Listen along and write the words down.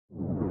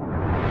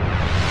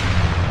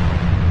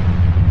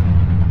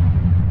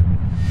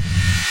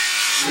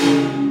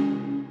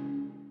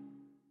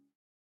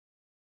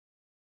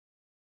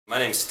My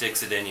name's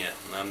Stix Zadninia.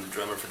 I'm the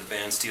drummer for the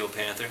band Steel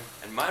Panther.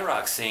 And my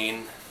rock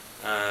scene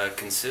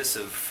consists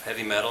of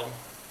heavy metal,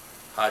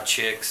 hot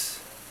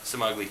chicks,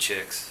 some ugly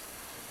chicks,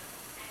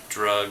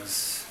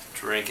 drugs,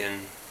 drinking.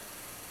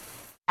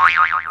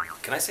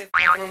 Can I say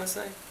on this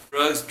thing?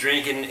 Drugs,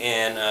 drinking,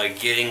 and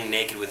getting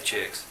naked with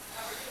chicks.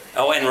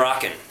 Oh, and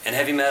rocking, and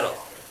heavy metal,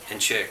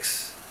 and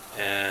chicks,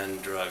 and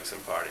drugs,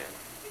 and partying.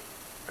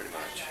 Pretty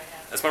much.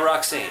 That's my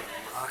rock scene.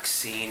 Rock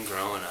scene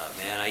growing up,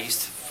 man. I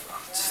used to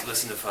just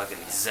listen to fucking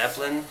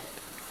Zeppelin.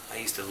 I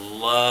used to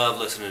love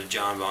listening to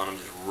John Bonham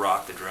just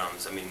rock the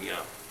drums. I mean, you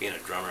know, being a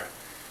drummer,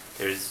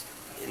 there's,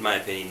 in my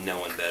opinion, no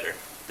one better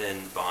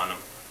than Bonham.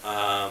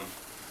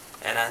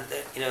 And I,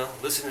 you know,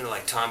 listening to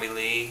like Tommy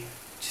Lee,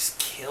 just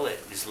kill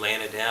it, just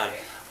laying it down.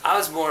 I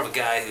was more of a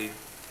guy who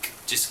could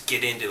just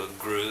get into a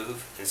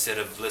groove instead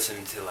of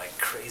listening to like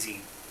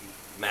crazy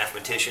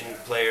mathematician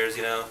players,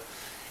 you know,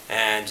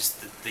 and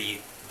just the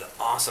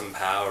awesome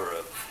power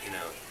of, you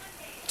know,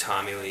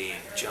 Tommy Lee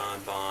and John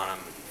Bonham,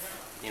 and,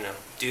 you know,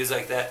 dudes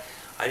like that.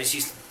 I just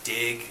used to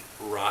dig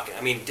rock.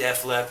 I mean,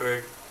 Def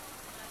Leppard,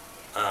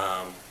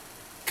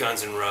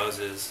 Guns N'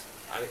 Roses.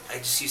 I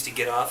just used to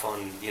get off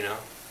on, you know,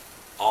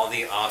 all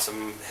the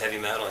awesome heavy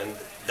metal, and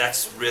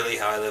that's really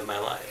how I live my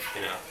life,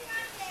 you know.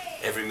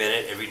 Every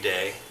minute, every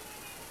day,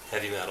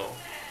 heavy metal.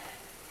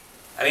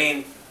 I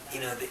mean,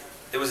 you know,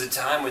 there was a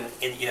time when,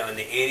 in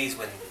the 80s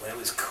when it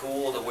was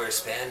cool to wear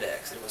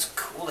spandex, and it was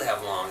cool to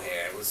have long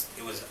hair. It was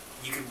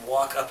you could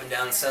walk up and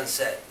down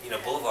Sunset, you know,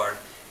 Boulevard,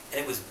 and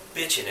it was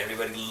bitchin'.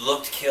 Everybody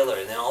looked killer,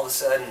 and then all of a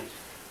sudden,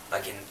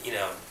 like in, you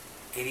know,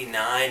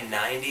 89,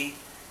 90,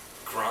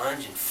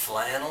 grunge and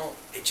flannel,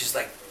 it just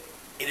like,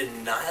 it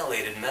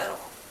annihilated metal.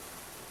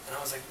 And I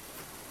was like,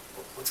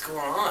 what's going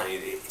on?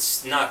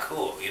 It's not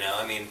cool, you know?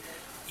 I mean,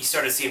 you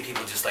started seeing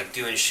people just like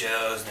doing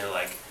shows, and they're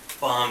like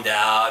bummed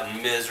out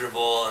and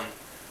miserable, and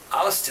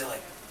I was still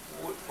like,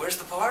 where's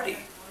the party?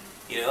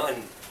 You know,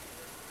 and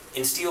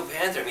in Steel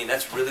Panther, I mean,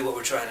 that's really what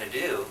we're trying to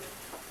do.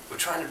 We're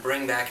trying to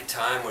bring back a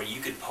time where you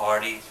could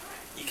party,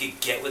 you could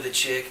get with a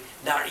chick,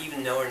 not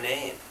even know her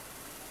name.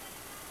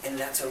 And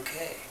that's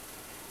okay.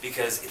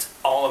 Because it's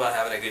all about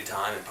having a good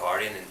time and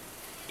partying, and,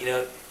 you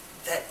know,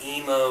 that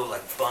emo,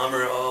 like,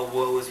 bummer, oh,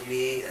 woe is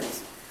me,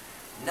 that's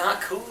not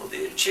cool,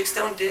 dude. Chicks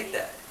don't dig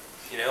that.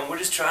 You know, we're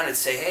just trying to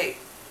say, hey,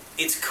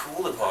 it's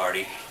cool to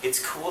party, it's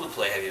cool to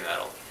play heavy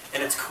metal,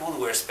 and it's cool to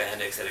wear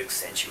spandex that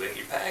accentuate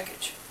your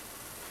package.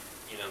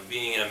 You know,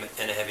 being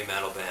in a heavy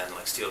metal band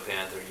like Steel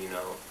Panther, you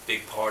know,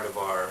 big part of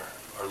our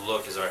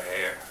look is our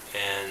hair.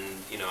 And,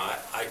 you know,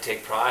 I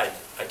take pride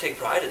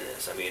in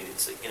this. I mean,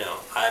 it's, you know,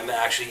 I'm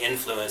actually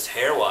influenced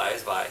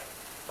hair-wise by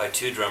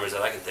two drummers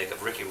that I can think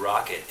of, Ricky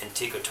Rocket and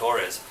Tico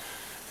Torres,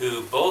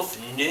 who both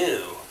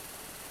knew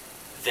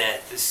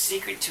that the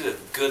secret to a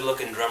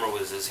good-looking drummer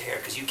was his hair,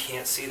 because you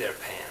can't see their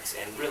pants,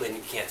 and really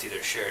you can't see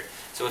their shirt.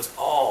 So it's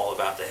all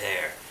about the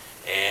hair.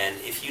 And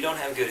if you don't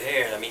have good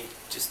hair, I mean,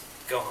 just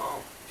go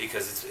home,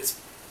 because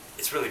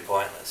it's really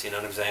pointless, you know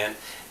what I'm saying?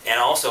 And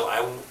also,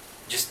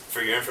 just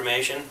for your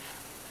information,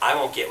 I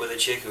won't get with a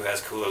chick who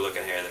has cooler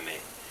looking hair than me,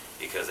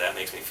 because that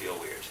makes me feel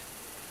weird.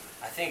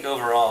 I think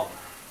overall,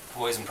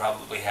 Poison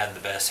probably had the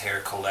best hair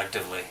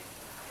collectively.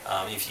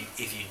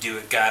 If you do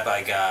it guy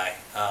by guy,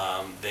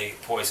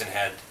 Poison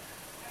had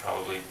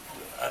probably,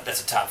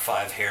 that's a top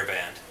 5 hair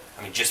band.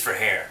 I mean, just for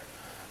hair.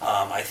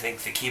 I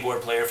think the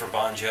keyboard player for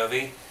Bon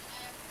Jovi,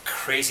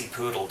 crazy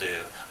poodle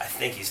dude. I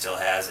think he still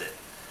has it.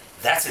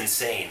 That's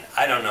insane.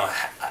 I don't know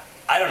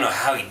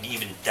how he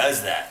even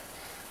does that.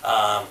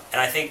 And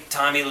I think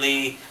Tommy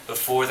Lee,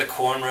 before the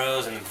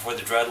cornrows and before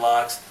the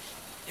dreadlocks,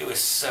 it was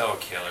so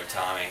killer,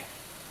 Tommy.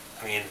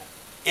 I mean,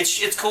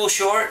 it's cool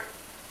short,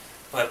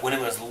 but when it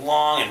was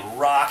long and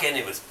rocking,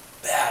 it was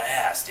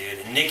badass,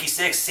 dude. And Nikki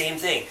Sixx, same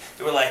thing.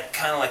 They were like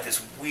kind of like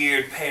this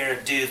weird pair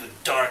of dudes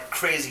with dark,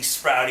 crazy,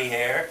 sprouty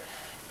hair,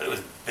 but it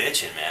was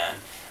bitchin', man.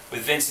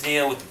 With Vince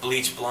Neil, with the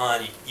bleach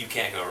blonde, you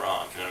can't go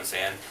wrong, you know what I'm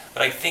saying?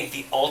 But I think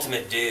the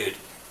ultimate dude,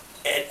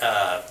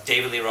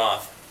 David Lee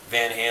Roth,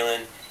 Van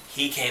Halen,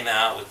 he came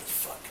out with the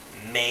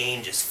fucking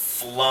mane just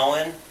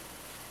flowing,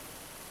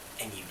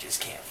 and you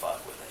just can't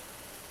fuck with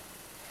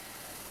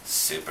it.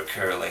 Super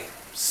curly,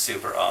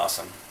 super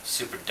awesome,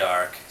 super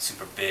dark,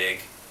 super big.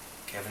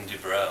 Kevin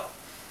Dubrow.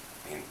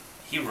 I mean,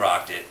 he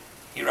rocked it.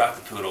 He rocked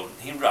the poodle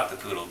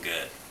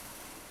good.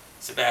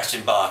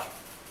 Sebastian Bach,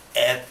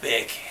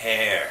 epic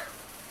hair.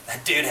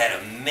 That dude had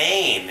a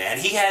mane, man.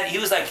 He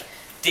was like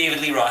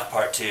David Lee Roth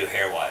Part 2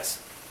 hair-wise.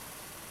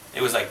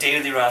 It was like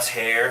David Lee Roth's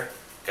hair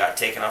got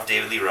taken off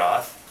David Lee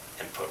Roth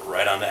and put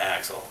right onto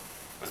Axl.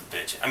 It was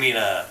bitchin'. I mean,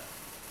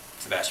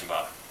 Sebastian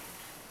Bach.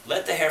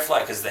 Let the hair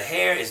fly, because the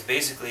hair is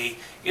basically,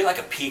 you're like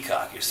a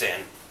peacock. You're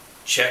saying,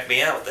 check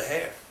me out with the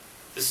hair.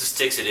 This is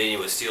Stix Zadninia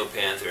with Steel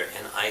Panther,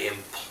 and I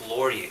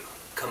implore you,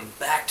 come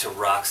back to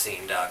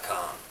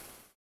rockscene.com.